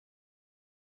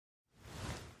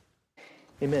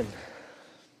Amen.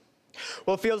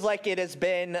 Well, it feels like it has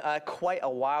been quite a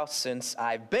while since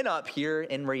I've been up here.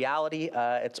 In reality,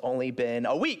 it's only been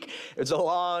a week. It's a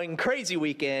long, crazy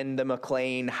week in the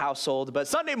McLean household, but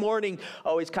Sunday morning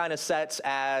always kind of serves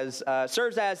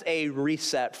as a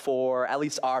reset for at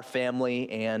least our family,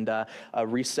 and a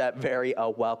reset very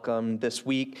welcome this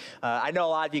week. I know a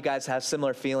lot of you guys have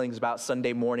similar feelings about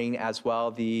Sunday morning as well.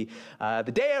 The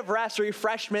day of rest,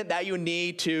 refreshment that you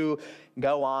need to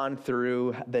go on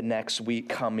through the next week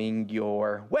coming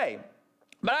your way.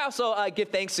 But I also give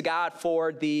thanks to God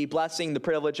for the blessing, the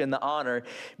privilege, and the honor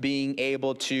being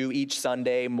able to each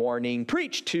Sunday morning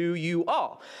preach to you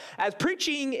all. As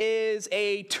preaching is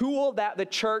a tool that the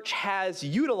church has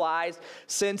utilized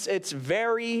since its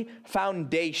very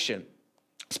foundation.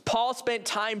 Paul spent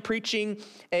time preaching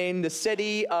in the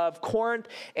city of Corinth,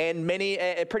 and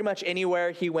pretty much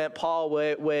anywhere he went, Paul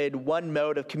would one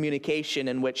mode of communication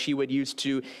in which he would use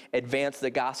to advance the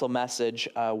gospel message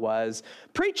was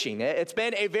preaching. It's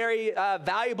been a very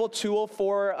valuable tool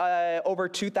for over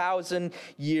 2,000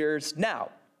 years now.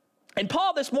 And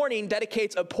Paul this morning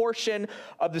dedicates a portion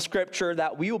of the scripture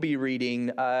that we will be reading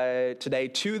today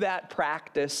to that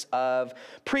practice of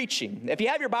preaching. If you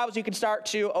have your Bibles, you can start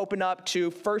to open up to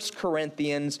 1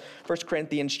 Corinthians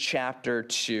chapter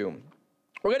 2.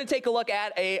 We're going to take a look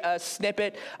at a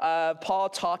snippet of Paul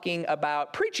talking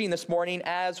about preaching this morning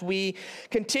as we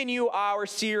continue our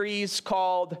series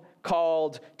called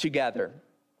Together.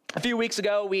 A few weeks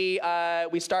ago, we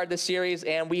started this series,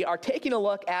 and we are taking a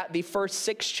look at the first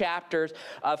 6 chapters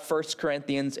of 1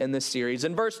 Corinthians in this series.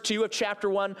 In verse 2 of chapter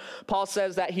 1, Paul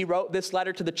says that he wrote this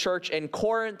letter to the church in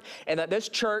Corinth, and that this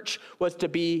church was to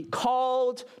be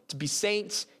called to be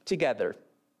saints together.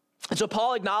 And so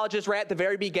Paul acknowledges right at the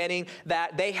very beginning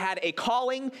that they had a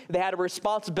calling, they had a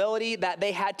responsibility that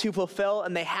they had to fulfill,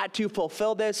 and they had to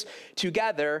fulfill this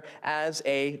together as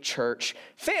a church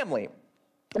family.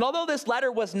 And although this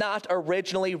letter was not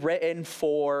originally written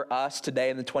for us today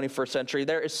in the 21st century,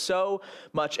 there is so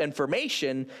much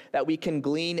information that we can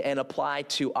glean and apply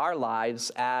to our lives,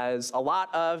 as a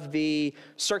lot of the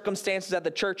circumstances that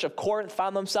the church of Corinth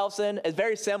found themselves in is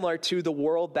very similar to the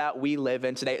world that we live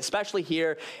in today, especially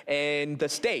here in the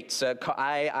States.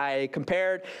 I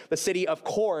compared the city of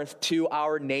Corinth to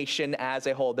our nation as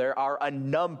a whole. There are a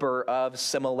number of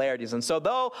similarities. And so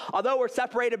although we're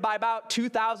separated by about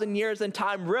 2,000 years in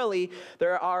time, really,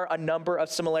 there are a number of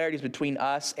similarities between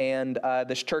us and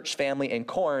this church family in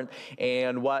Corinth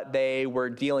and what they were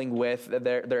dealing with,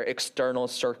 their external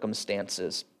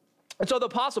circumstances. And so the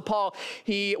Apostle Paul,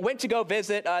 he went to go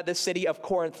visit the city of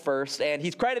Corinth first, and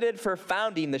he's credited for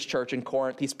founding this church in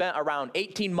Corinth. He spent around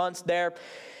 18 months there.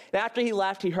 And after he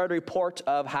left, he heard a report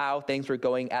of how things were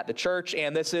going at the church,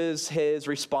 and this is his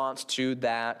response to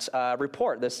that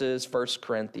report. This is 1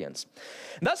 Corinthians.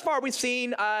 And thus far, we've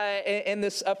seen in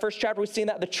this first chapter, we've seen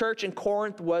that the church in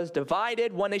Corinth was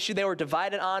divided. One issue they were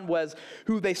divided on was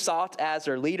who they sought as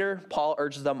their leader. Paul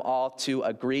urges them all to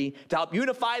agree. To help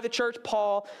unify the church,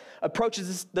 Paul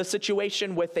approaches the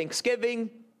situation with thanksgiving,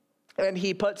 and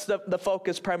he puts the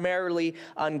focus primarily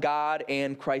on God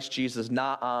and Christ Jesus,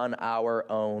 not on our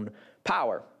own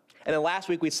power. And then last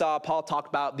week we saw Paul talk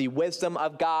about the wisdom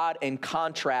of God in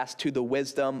contrast to the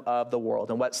wisdom of the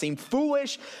world. And what seemed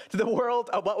foolish to the world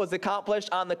of what was accomplished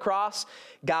on the cross,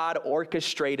 God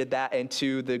orchestrated that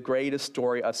into the greatest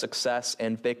story of success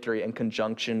and victory in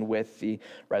conjunction with the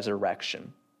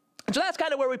resurrection. So that's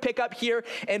kind of where we pick up here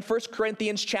in 1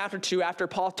 Corinthians chapter 2, after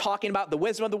Paul talking about the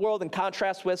wisdom of the world in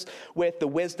contrast with the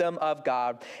wisdom of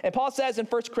God. And Paul says in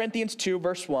 1 Corinthians 2,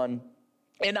 verse 1,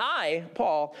 "And I,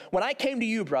 Paul, when I came to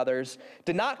you, brothers,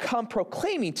 did not come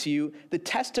proclaiming to you the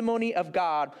testimony of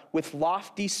God with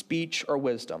lofty speech or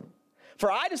wisdom. For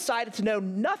I decided to know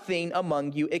nothing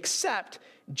among you except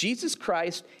Jesus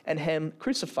Christ and him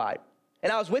crucified.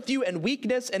 And I was with you in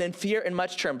weakness and in fear and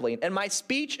much trembling. And my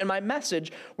speech and my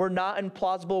message were not in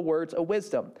plausible words of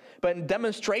wisdom, but in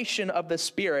demonstration of the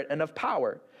Spirit and of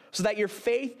power, so that your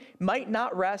faith might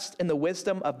not rest in the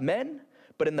wisdom of men,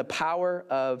 but in the power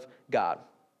of God."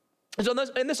 And so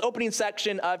in this opening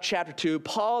section of chapter 2,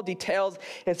 Paul details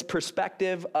his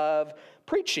perspective of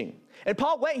preaching. And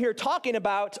Paul went here talking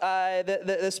about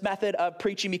this method of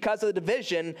preaching because of the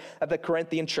division that the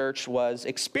Corinthian church was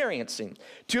experiencing.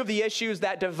 Two of the issues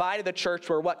that divided the church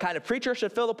were what kind of preacher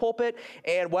should fill the pulpit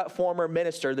and what former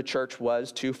minister the church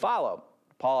was to follow.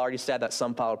 Paul already said that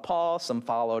some followed Paul, some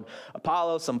followed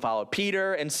Apollos, some followed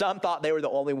Peter, and some thought they were the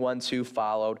only ones who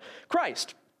followed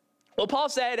Christ. Well, Paul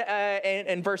said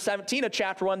in verse 17 of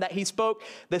chapter 1 that he spoke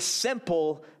the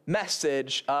simple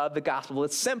message of the gospel, the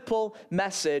simple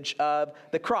message of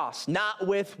the cross, not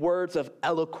with words of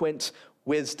eloquent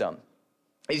wisdom.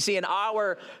 You see, in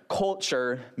our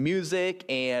culture, music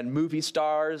and movie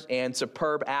stars and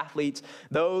superb athletes,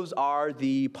 those are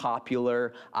the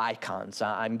popular icons.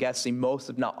 I'm guessing most,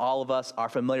 if not all of us, are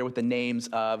familiar with the names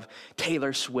of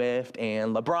Taylor Swift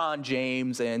and LeBron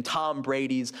James and Tom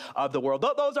Brady's of the world.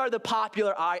 Those are the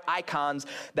popular icons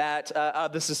that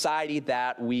of the society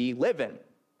that we live in.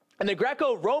 In the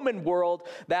Greco-Roman world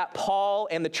that Paul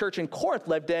and the church in Corinth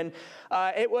lived in,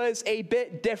 it was a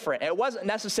bit different. It wasn't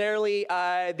necessarily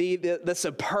the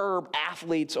superb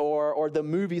athletes or the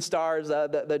movie stars,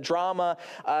 the drama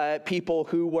people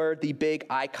who were the big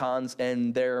icons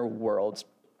in their worlds.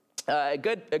 A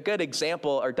good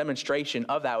example or demonstration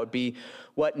of that would be,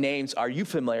 what names are you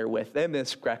familiar with in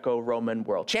this Greco-Roman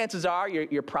world? Chances are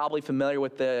you're probably familiar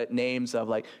with the names of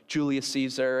like Julius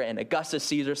Caesar and Augustus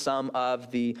Caesar, some of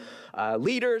the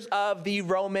leaders of the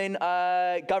Roman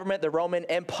government, the Roman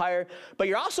Empire. But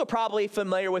you're also probably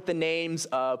familiar with the names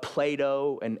of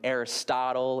Plato and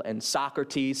Aristotle and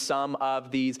Socrates, some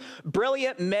of these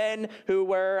brilliant men who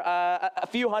were a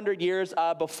few hundred years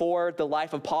before the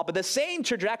life of Paul. But the same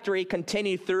trajectory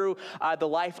continued through the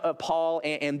life of Paul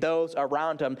and those around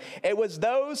him. It was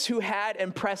those who had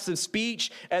impressive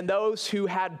speech and those who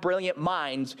had brilliant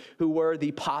minds who were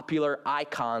the popular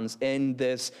icons in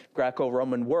this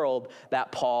Greco-Roman world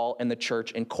that Paul and the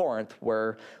church in Corinth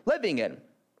were living in.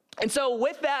 And so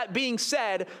with that being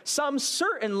said, some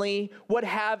certainly would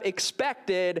have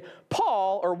expected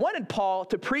Paul or wanted Paul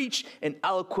to preach in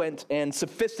eloquent and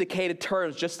sophisticated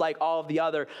terms, just like all of the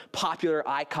other popular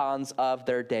icons of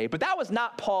their day. But that was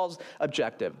not Paul's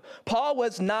objective. Paul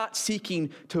was not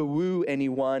seeking to woo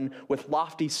anyone with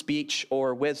lofty speech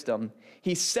or wisdom.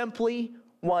 He simply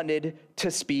wanted to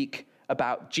speak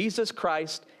about Jesus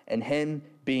Christ and him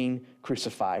being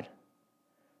crucified.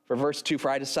 For verse 2, for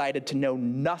I decided to know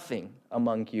nothing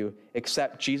among you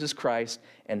except Jesus Christ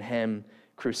and him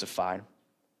crucified.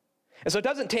 And so it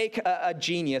doesn't take a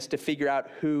genius to figure out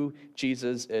who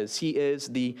Jesus is. He is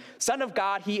the Son of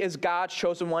God. He is God's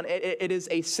chosen one. It is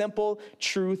a simple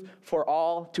truth for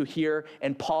all to hear,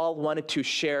 and Paul wanted to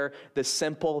share the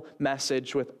simple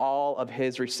message with all of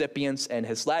his recipients and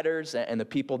his letters and the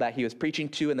people that he was preaching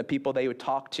to and the people they would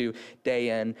talk to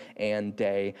day in and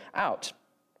day out.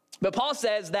 But Paul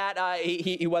says that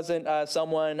he wasn't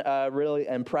someone really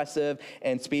impressive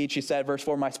in speech. He said, verse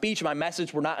 4, my speech and my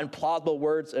message were not in plausible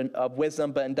words of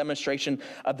wisdom, but in demonstration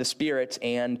of the Spirit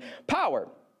and power.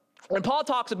 When Paul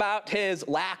talks about his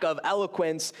lack of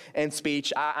eloquence in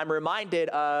speech, I'm reminded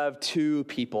of two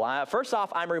people. First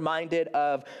off, I'm reminded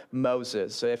of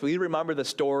Moses. So if we remember the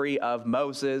story of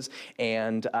Moses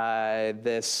and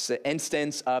this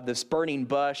instance of this burning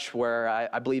bush where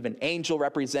I believe an angel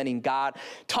representing God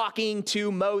talking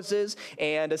to Moses,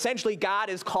 and essentially God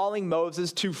is calling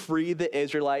Moses to free the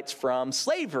Israelites from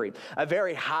slavery, a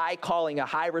very high calling, a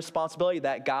high responsibility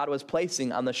that God was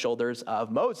placing on the shoulders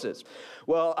of Moses.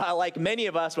 Well, like many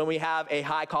of us, when we have a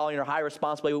high calling or high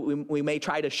responsibility, we may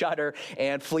try to shudder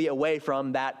and flee away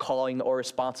from that calling or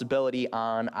responsibility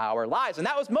on our lives. And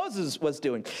that was Moses was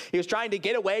doing. He was trying to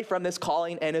get away from this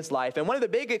calling in his life. And one of the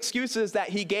big excuses that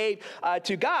he gave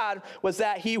to God was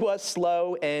that he was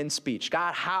slow in speech.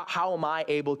 God, how am I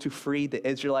able to free the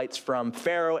Israelites from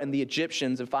Pharaoh and the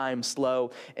Egyptians if I'm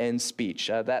slow in speech?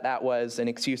 That was an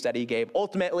excuse that he gave.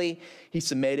 Ultimately, he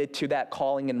submitted to that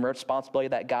calling and responsibility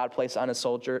that God placed on his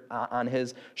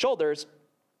shoulders,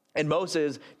 and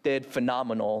Moses did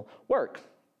phenomenal work.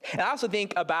 And I also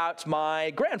think about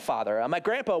my grandfather. My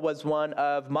grandpa was one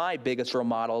of my biggest role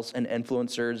models and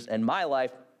influencers in my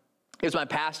life. He was my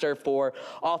pastor for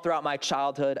all throughout my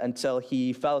childhood until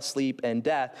he fell asleep in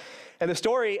death. And the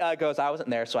story goes, I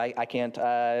wasn't there, so I can't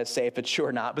say if it's true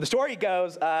or not, but the story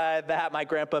goes that my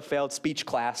grandpa failed speech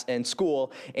class in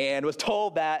school and was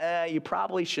told that you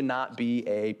probably should not be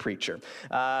a preacher.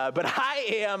 But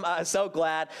I am so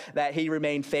glad that he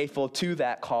remained faithful to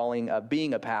that calling of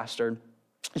being a pastor.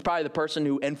 He's probably the person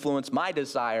who influenced my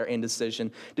desire and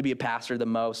decision to be a pastor the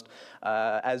most.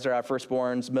 Ezra, our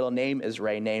firstborn's middle name is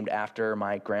Ray, named after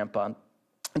my grandpa.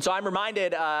 And so I'm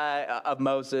reminded of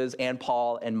Moses and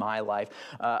Paul in my life,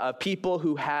 of people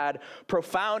who had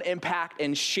profound impact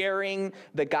in sharing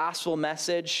the gospel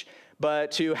message,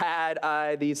 but who had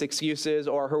these excuses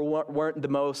or who weren't the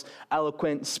most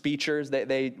eloquent speakers.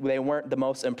 They weren't the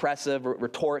most impressive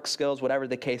rhetoric skills, whatever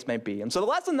the case may be. And so the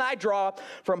lesson that I draw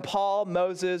from Paul,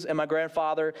 Moses, and my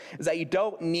grandfather is that you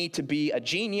don't need to be a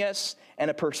genius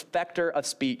and a perfecter of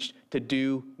speech to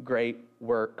do great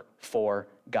work for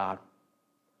God.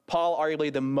 Paul,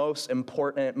 arguably the most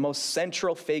important, most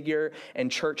central figure in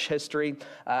church history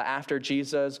after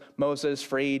Jesus. Moses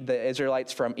freed the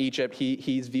Israelites from Egypt.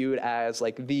 He's viewed as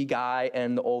like the guy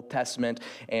in the Old Testament.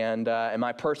 And in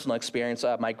my personal experience,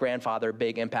 my grandfather,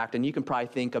 big impact. And you can probably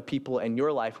think of people in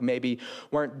your life who maybe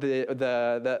weren't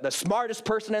the smartest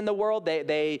person in the world.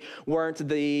 They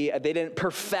didn't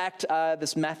perfect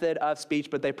this method of speech,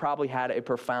 but they probably had a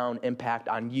profound impact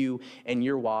on you and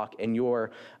your walk and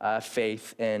your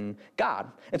faith in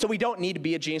God. And so we don't need to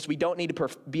be a genius. We don't need to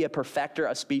be a perfecter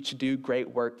of speech to do great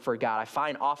work for God. I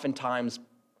find oftentimes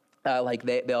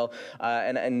they'll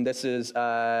and this is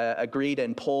agreed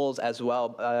in polls as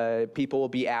well. People will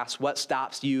be asked, what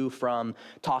stops you from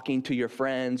talking to your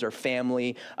friends or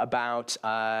family about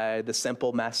the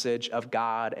simple message of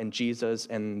God and Jesus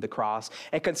and the cross?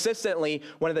 And consistently,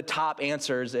 one of the top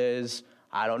answers is,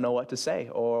 I don't know what to say,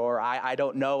 or I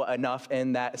don't know enough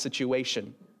in that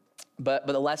situation. But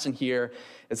the lesson here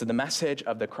is that the message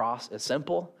of the cross is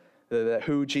simple.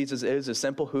 Who Jesus is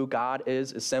simple. Who God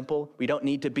is simple. We don't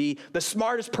need to be the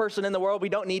smartest person in the world. We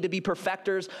don't need to be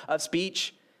perfecters of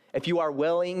speech. If you are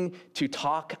willing to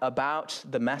talk about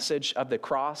the message of the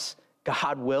cross,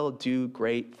 God will do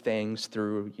great things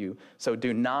through you. So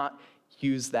do not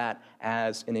use that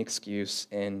as an excuse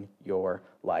in your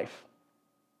life.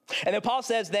 And then Paul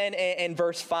says then in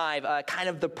verse 5, kind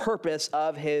of the purpose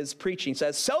of his preaching. He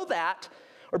says, so that,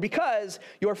 or because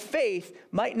your faith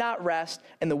might not rest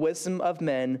in the wisdom of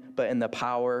men, but in the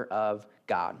power of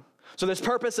God. So this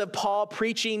purpose of Paul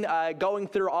preaching, going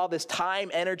through all this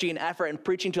time, energy, and effort, and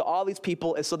preaching to all these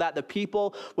people is so that the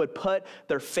people would put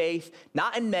their faith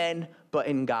not in men, but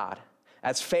in God.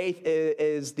 As faith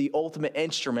is the ultimate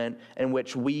instrument in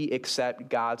which we accept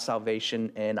God's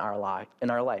salvation in our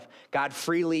life. God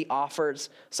freely offers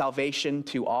salvation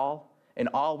to all, and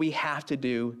all we have to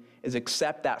do is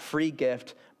accept that free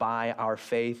gift by our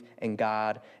faith in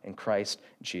God and Christ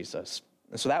Jesus.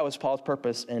 And so that was Paul's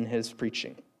purpose in his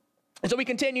preaching. And so we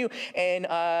continue in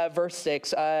verse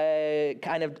 6,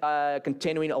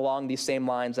 continuing along these same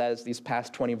lines as these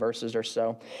past 20 verses or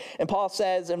so. And Paul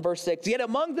says in verse 6, yet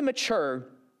among the mature,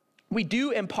 we do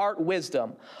impart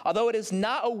wisdom, although it is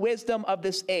not a wisdom of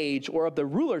this age or of the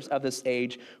rulers of this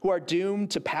age who are doomed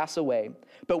to pass away.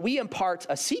 But we impart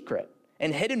a secret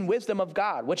and hidden wisdom of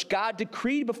God, which God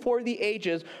decreed before the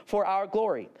ages for our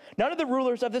glory. None of the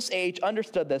rulers of this age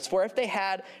understood this, for if they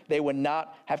had, they would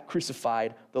not have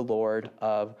crucified the Lord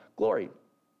of glory.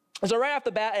 So right off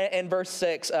the bat in verse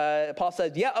 6, Paul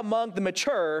says, yet among the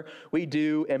mature, we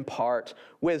do impart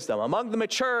wisdom. Among the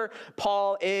mature,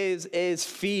 Paul is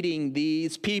feeding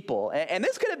these people. And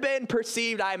this could have been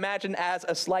perceived, I imagine, as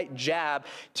a slight jab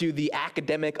to the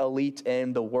academic elite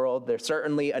in the world. There's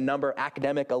certainly a number of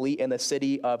academic elite in the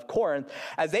city of Corinth,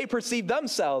 as they perceive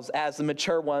themselves as the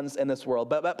mature ones in this world.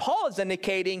 But Paul is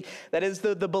indicating that it is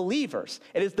the believers,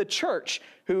 it is the church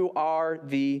who are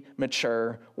the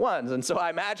mature ones. And so I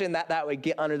imagine that would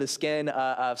get under the skin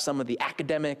of some of the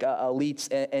academic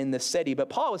elites in the city. But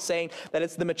Paul was saying that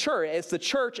it's the mature, it's the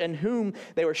church in whom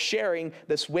they were sharing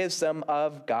this wisdom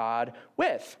of God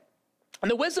with.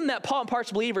 And the wisdom that Paul imparts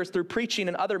to believers through preaching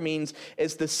and other means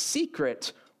is the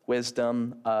secret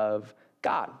wisdom of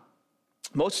God.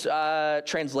 Most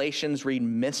translations read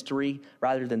mystery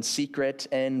rather than secret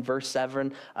in verse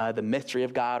 7, the mystery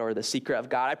of God or the secret of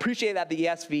God. I appreciate that the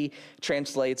ESV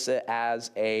translates it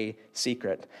as a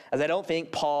secret, as I don't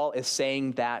think Paul is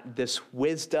saying that this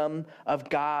wisdom of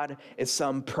God is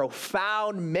some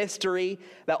profound mystery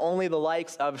that only the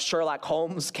likes of Sherlock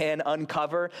Holmes can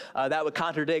uncover. That would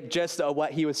contradict just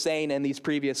what he was saying in these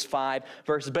previous 5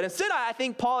 verses. But instead, I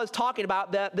think Paul is talking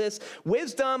about this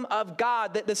wisdom of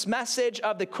God, that this message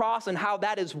of the cross and how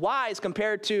that is wise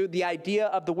compared to the idea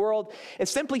of the world is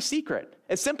simply secret.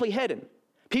 It's simply hidden.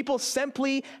 People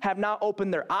simply have not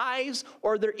opened their eyes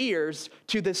or their ears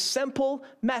to the simple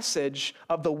message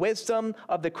of the wisdom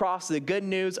of the cross, the good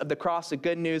news of the cross, the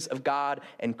good news of God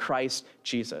and Christ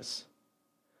Jesus.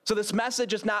 So this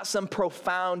message is not some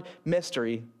profound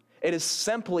mystery. It is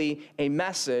simply a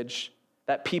message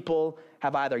that people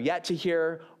have either yet to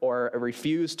hear or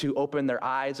refuse to open their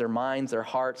eyes, their minds, their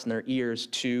hearts, and their ears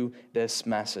to this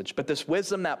message. But this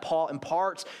wisdom that Paul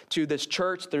imparts to this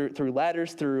church through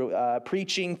letters, through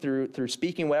preaching, through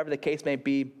speaking, whatever the case may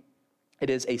be, it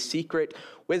is a secret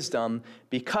wisdom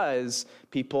because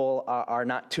people are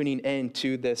not tuning in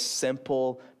to this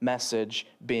simple message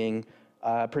being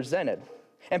presented.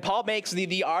 And Paul makes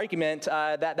the argument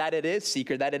that it is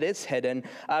secret, that it is hidden,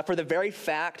 for the very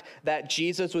fact that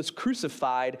Jesus was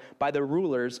crucified by the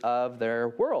rulers of their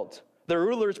world. The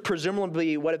rulers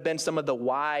presumably would have been some of the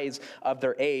wise of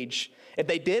their age. If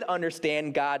they did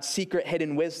understand God's secret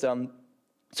hidden wisdom,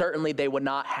 certainly they would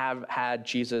not have had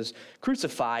Jesus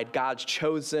crucified, God's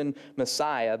chosen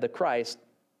Messiah, the Christ.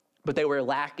 But they were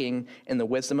lacking in the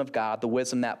wisdom of God, the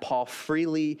wisdom that Paul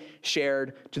freely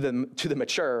shared to the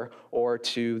mature or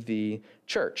to the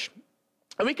church.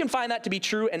 And we can find that to be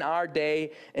true in our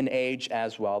day and age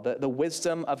as well. The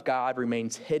wisdom of God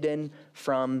remains hidden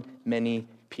from many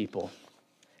people.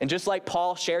 And just like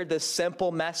Paul shared this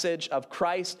simple message of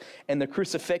Christ and the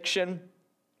crucifixion,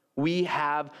 we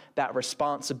have that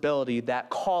responsibility, that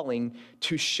calling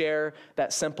to share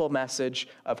that simple message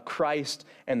of Christ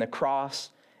and the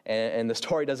cross. And the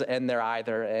story doesn't end there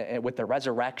either, with the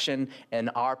resurrection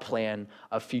and our plan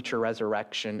of future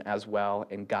resurrection as well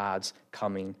in God's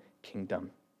coming kingdom.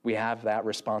 We have that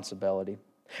responsibility.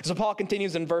 So Paul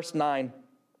continues in verse 9.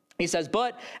 He says,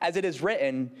 "But as it is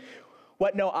written,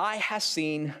 what no eye has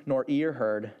seen, nor ear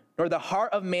heard, nor the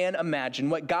heart of man imagined,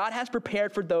 what God has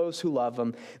prepared for those who love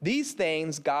him, these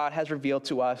things God has revealed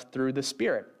to us through the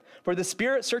Spirit. For the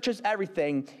Spirit searches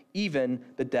everything, even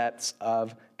the depths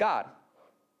of God."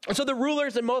 And so the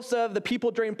rulers and most of the people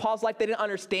during Paul's life, they didn't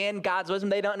understand God's wisdom.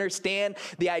 They didn't understand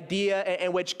the idea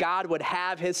in which God would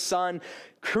have his son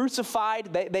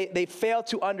crucified. They failed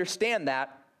to understand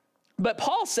that. But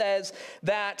Paul says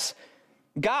that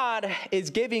God is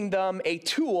giving them a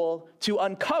tool to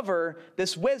uncover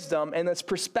this wisdom and this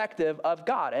perspective of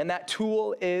God. And that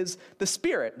tool is the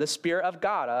Spirit of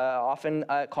God, often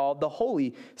called the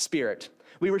Holy Spirit.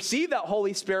 We receive that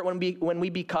Holy Spirit when we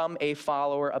become a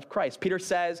follower of Christ. Peter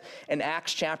says in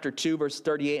Acts chapter 2, verse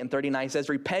 38 and 39, he says,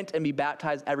 "Repent and be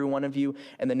baptized, every one of you,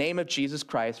 in the name of Jesus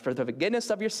Christ, for the forgiveness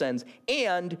of your sins,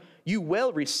 and you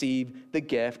will receive the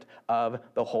gift of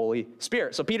the Holy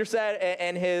Spirit." So Peter said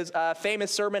in his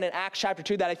famous sermon in Acts chapter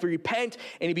 2 that if you repent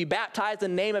and you be baptized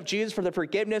in the name of Jesus for the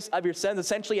forgiveness of your sins,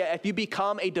 essentially if you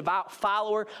become a devout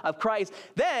follower of Christ,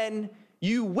 then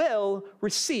you will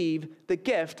receive the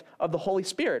gift of the Holy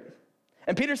Spirit.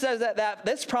 And Peter says that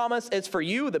this promise is for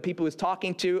you, the people he was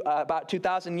talking to about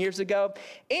 2,000 years ago,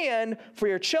 and for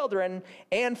your children,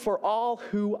 and for all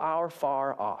who are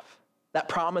far off. That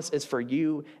promise is for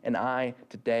you and I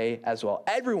today as well.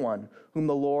 Everyone whom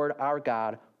the Lord our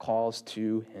God calls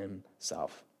to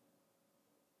himself.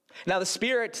 Now, the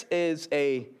Spirit is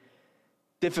a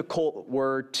difficult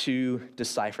word to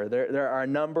decipher. There are a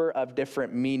number of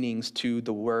different meanings to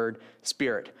the word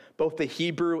spirit. Both the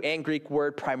Hebrew and Greek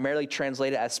word primarily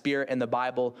translated as spirit in the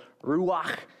Bible,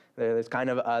 ruach. There's kind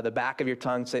of the back of your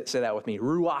tongue. Say that with me.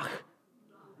 Ruach.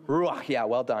 Ruach, yeah,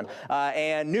 well done.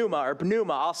 And pneuma or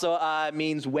pneuma also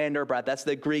means wind or breath. That's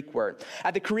the Greek word.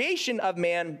 At the creation of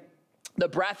man, the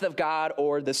breath of God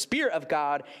or the Spirit of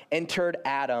God entered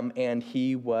Adam and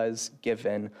he was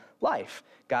given life.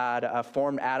 God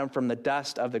formed Adam from the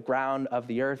dust of the ground of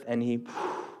the earth, and he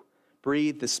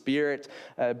breathed the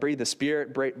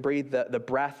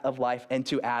breath of life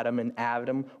into Adam, and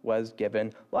Adam was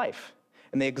given life.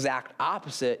 And the exact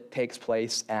opposite takes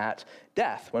place at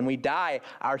death. When we die,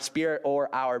 our spirit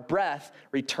or our breath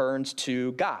returns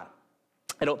to God.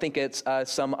 I don't think it's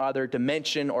some other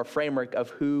dimension or framework of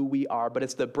who we are, but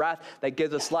it's the breath that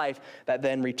gives us life that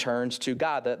then returns to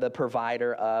God, the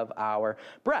provider of our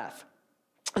breath.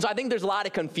 So I think there's a lot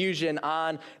of confusion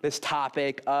on this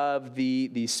topic of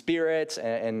the spirit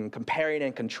and comparing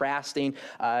and contrasting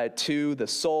to the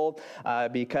soul,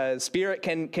 because spirit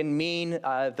can mean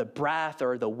the breath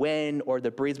or the wind or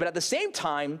the breeze, but at the same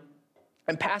time,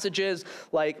 in passages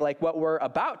like what we're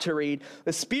about to read,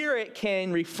 the Spirit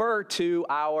can refer to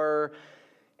our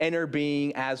inner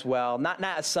being as well. Not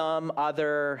as some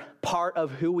other part of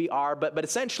who we are, but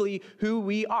essentially who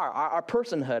we are, our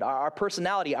personhood, our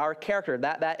personality, our character.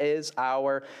 That is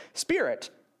our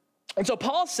spirit. And so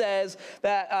Paul says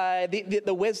that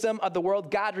the wisdom of the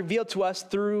world God revealed to us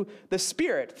through the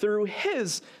Spirit, through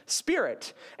his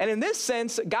Spirit. And in this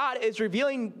sense, God is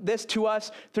revealing this to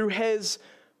us through his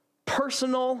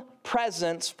personal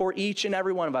presence for each and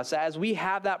every one of us. As we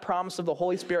have that promise of the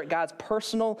Holy Spirit, God's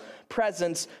personal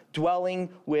presence dwelling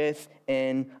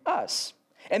within us.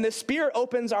 And the Spirit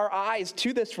opens our eyes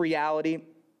to this reality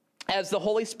as the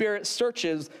Holy Spirit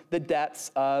searches the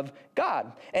depths of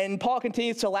God. And Paul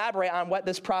continues to elaborate on what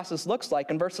this process looks like.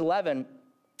 In verse 11,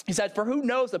 he said, "For who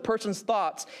knows the person's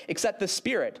thoughts except the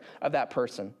spirit of that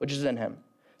person, which is in him?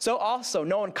 So also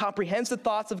no one comprehends the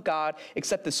thoughts of God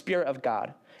except the Spirit of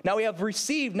God. Now we have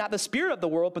received not the spirit of the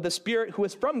world, but the Spirit who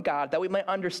is from God, that we might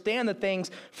understand the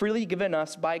things freely given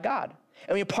us by God.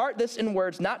 And we impart this in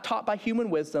words not taught by human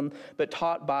wisdom, but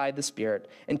taught by the Spirit,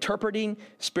 interpreting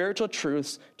spiritual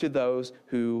truths to those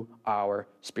who are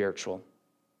spiritual.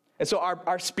 And so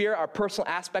our spirit, our personal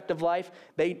aspect of life,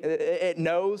 it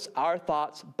knows our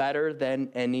thoughts better than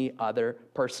any other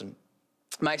person.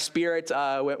 My spirit,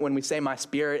 when we say my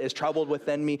spirit is troubled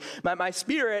within me, my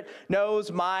spirit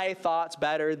knows my thoughts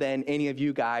better than any of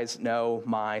you guys know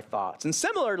my thoughts. And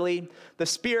similarly, the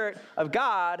Spirit of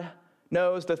God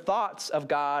knows the thoughts of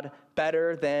God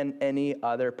better than any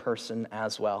other person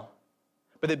as well.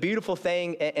 But the beautiful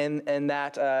thing in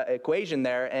that equation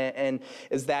there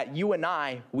is that you and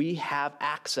I, we have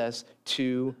access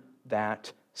to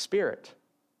that Spirit.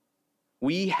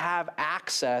 We have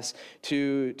access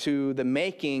to the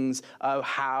makings of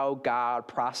how God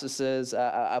processes,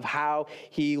 of how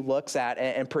he looks at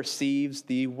and perceives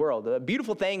the world. The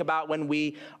beautiful thing about when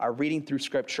we are reading through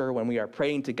Scripture, when we are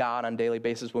praying to God on a daily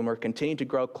basis, when we're continuing to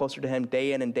grow closer to him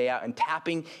day in and day out and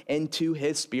tapping into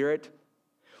his Spirit,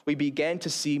 we begin to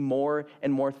see more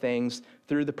and more things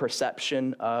through the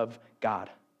perception of God.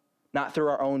 Not through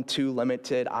our own too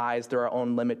limited eyes, through our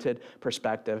own limited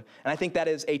perspective. And I think that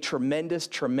is a tremendous,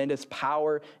 tremendous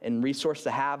power and resource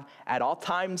to have at all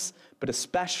times, but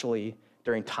especially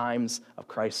during times of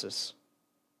crisis.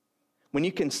 When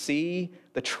you can see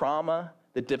the trauma,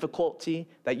 the difficulty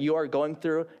that you are going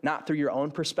through, not through your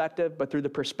own perspective, but through the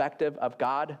perspective of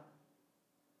God,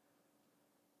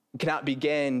 you cannot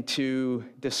begin to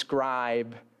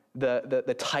describe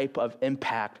the type of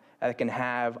impact that it can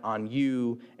have on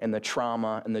you and the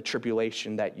trauma and the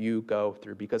tribulation that you go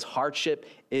through, because hardship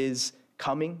is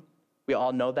coming. We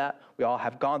all know that. We all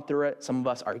have gone through it. Some of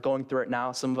us are going through it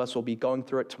now. Some of us will be going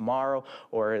through it tomorrow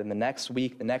or in the next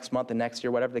week, the next month, the next year,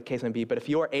 whatever the case may be. But if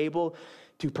you are able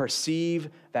to perceive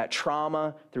that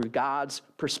trauma through God's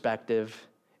perspective,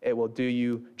 it will do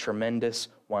you tremendous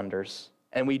wonders.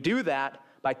 And we do that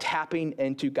by tapping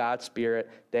into God's Spirit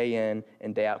day in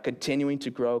and day out, continuing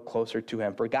to grow closer to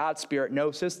him. For God's Spirit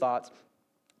knows his thoughts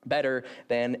better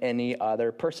than any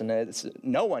other person.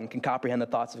 No one can comprehend the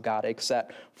thoughts of God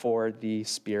except for the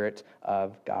Spirit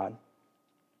of God.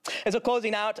 And so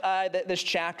closing out this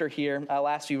chapter here,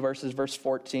 last few verses, verse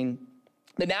 14,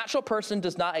 the natural person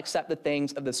does not accept the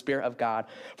things of the Spirit of God,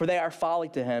 for they are folly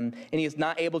to him, and he is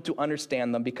not able to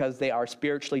understand them because they are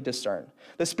spiritually discerned.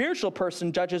 The spiritual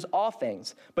person judges all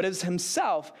things, but is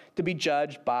himself to be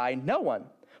judged by no one.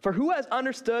 For who has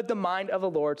understood the mind of the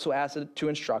Lord so as to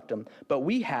instruct him? But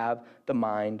we have the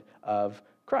mind of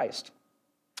Christ.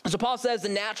 So Paul says the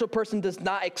natural person does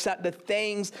not accept the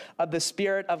things of the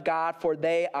Spirit of God, for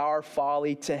they are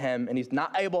folly to him, and he's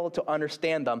not able to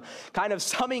understand them. Kind of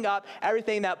summing up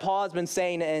everything that Paul has been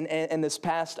saying in this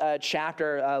past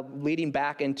chapter, leading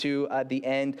back into the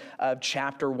end of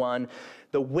chapter 1.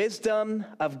 The wisdom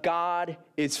of God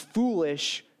is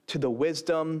foolish to the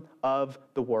wisdom of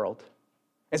the world.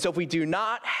 And so if we do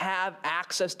not have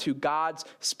access to God's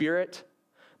Spirit,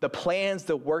 the plans,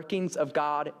 the workings of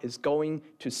God is going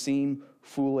to seem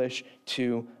foolish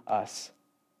to us.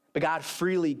 But God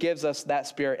freely gives us that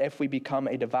Spirit if we become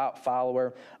a devout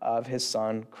follower of his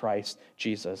Son, Christ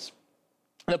Jesus.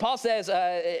 And Paul says,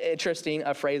 interesting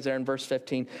phrase there in verse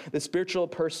 15, the spiritual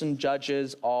person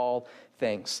judges all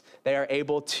things. They are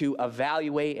able to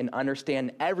evaluate and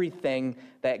understand everything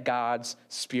that God's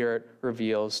Spirit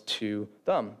reveals to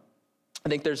them. I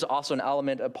think there's also an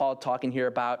element of Paul talking here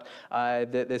about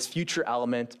this future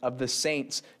element of the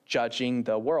saints judging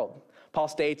the world. Paul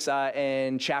states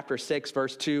in chapter 6,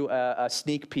 verse 2, a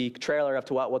sneak peek trailer up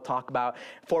to what we'll talk about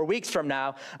 4 weeks from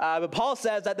now. But Paul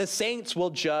says that the saints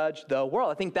will judge the world.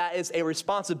 I think that is a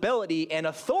responsibility and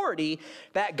authority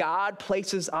that God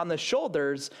places on the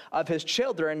shoulders of his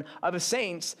children, of his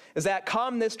saints, is that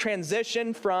come this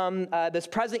transition from this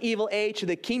present evil age to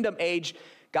the kingdom age,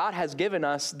 God has given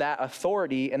us that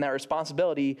authority and that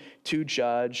responsibility to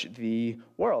judge the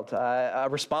world. A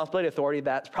responsibility, authority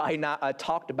that's probably not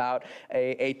talked about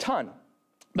a ton.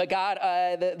 But God,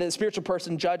 the spiritual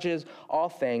person judges all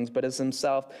things, but is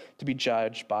himself to be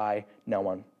judged by no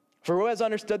one. For who has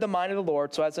understood the mind of the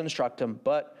Lord so as to instruct him?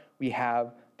 But we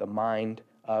have the mind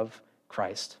of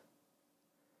Christ.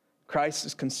 Christ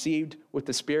is conceived with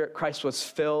the Spirit. Christ was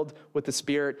filled with the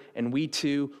Spirit. And we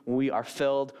too, when we are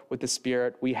filled with the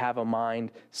Spirit, we have a mind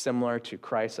similar to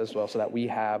Christ as well, so that we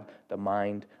have the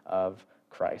mind of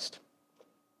Christ.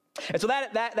 And so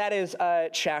that is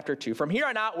chapter 2. From here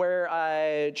on out,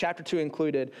 where chapter 2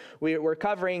 included, we're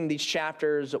covering these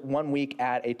chapters 1 week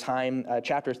at a time.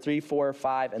 Chapters 3, 4,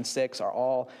 5, and 6 are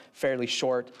all fairly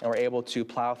short, and we're able to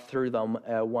plow through them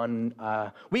 1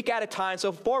 week at a time.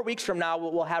 So 4 weeks from now,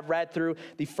 we'll have read through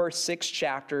the first 6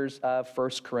 chapters of 1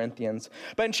 Corinthians.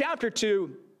 But in chapter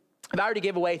 2, I've already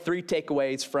given away 3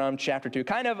 takeaways from chapter 2.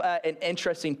 Kind of an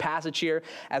interesting passage here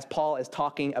as Paul is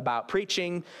talking about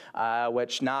preaching,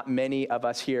 which not many of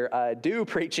us here do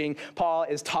preaching. Paul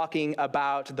is talking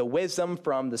about the wisdom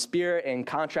from the Spirit in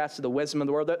contrast to the wisdom of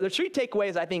the world. There's 3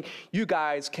 takeaways I think you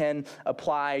guys can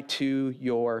apply to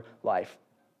your life.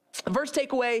 The first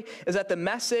takeaway is that the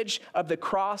message of the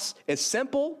cross is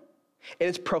simple, it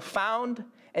is profound,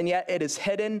 and yet it is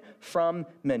hidden from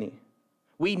many.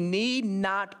 We need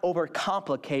not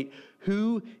overcomplicate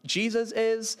who Jesus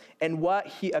is and what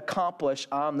he accomplished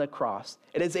on the cross.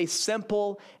 It is a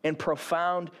simple and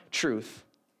profound truth.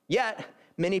 Yet,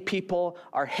 many people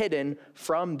are hidden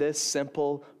from this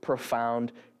simple,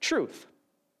 profound truth.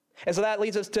 And so that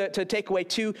leads us to takeaway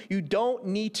 2. You don't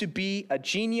need to be a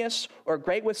genius or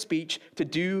great with speech to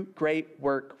do great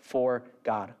work for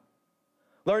God.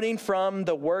 Learning from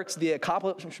the works, the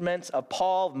accomplishments of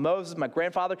Paul, Moses, my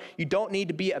grandfather, you don't need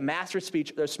to be a master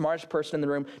speech, the smartest person in the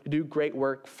room to do great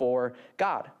work for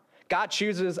God. God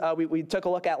chooses, we took a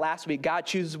look at last week, God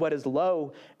chooses what is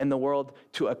low in the world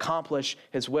to accomplish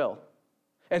his will.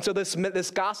 And so this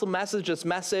gospel message, this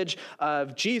message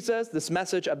of Jesus, this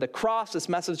message of the cross, this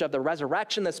message of the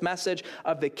resurrection, this message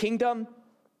of the kingdom,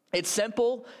 it's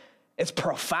simple, it's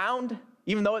profound,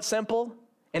 even though it's simple,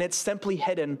 and it's simply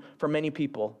hidden from many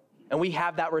people. And we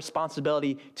have that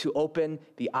responsibility to open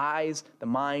the eyes, the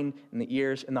mind, and the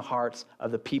ears and the hearts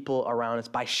of the people around us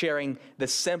by sharing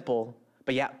this simple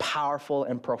but yet powerful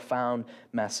and profound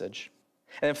message.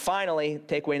 And then finally,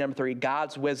 takeaway number 3,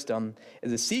 God's wisdom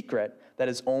is a secret that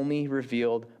is only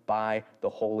revealed by the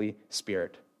Holy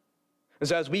Spirit. And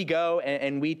so as we go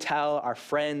and we tell our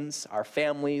friends, our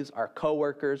families, our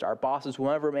coworkers, our bosses,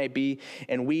 whoever it may be,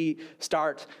 and we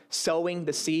start sowing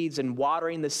the seeds and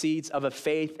watering the seeds of a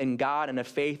faith in God and a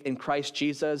faith in Christ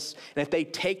Jesus, and if they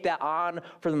take that on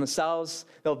for themselves,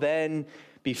 they'll then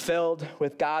be filled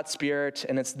with God's Spirit,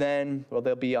 and it's then,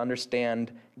 they'll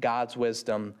understand God's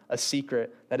wisdom, a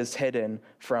secret that is hidden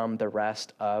from the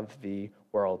rest of the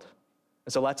world.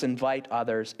 And so let's invite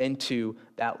others into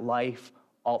that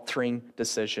life-altering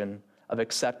decision of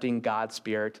accepting God's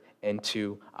Spirit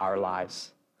into our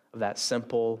lives, of that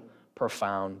simple,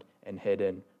 profound, and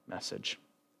hidden message.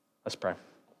 Let's pray.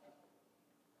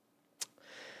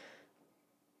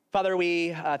 Father,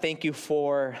 we thank you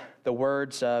for the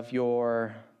words of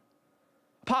your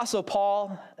Apostle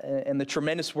Paul and the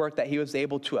tremendous work that he was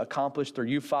able to accomplish through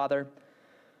you, Father.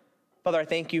 Father, I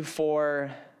thank you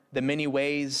for the many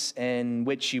ways in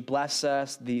which you bless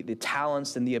us, the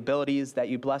talents and the abilities that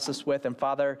you bless us with. And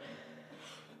Father,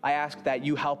 I ask that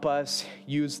you help us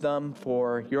use them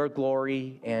for your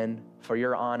glory and for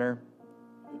your honor.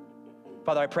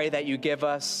 Father, I pray that you give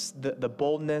us the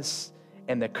boldness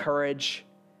and the courage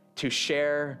to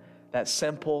share that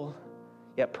simple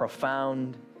yet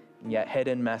profound and yet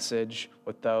hidden message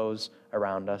with those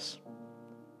around us.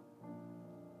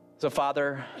 So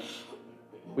Father,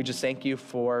 we just thank you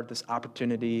for this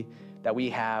opportunity that we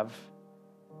have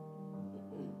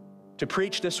to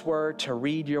preach this word, to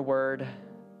read your word,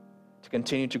 to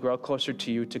continue to grow closer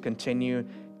to you, to continue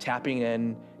tapping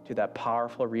in to that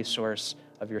powerful resource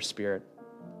of your Spirit.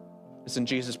 It's in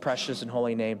Jesus' precious and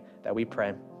holy name that we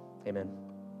pray. Amen.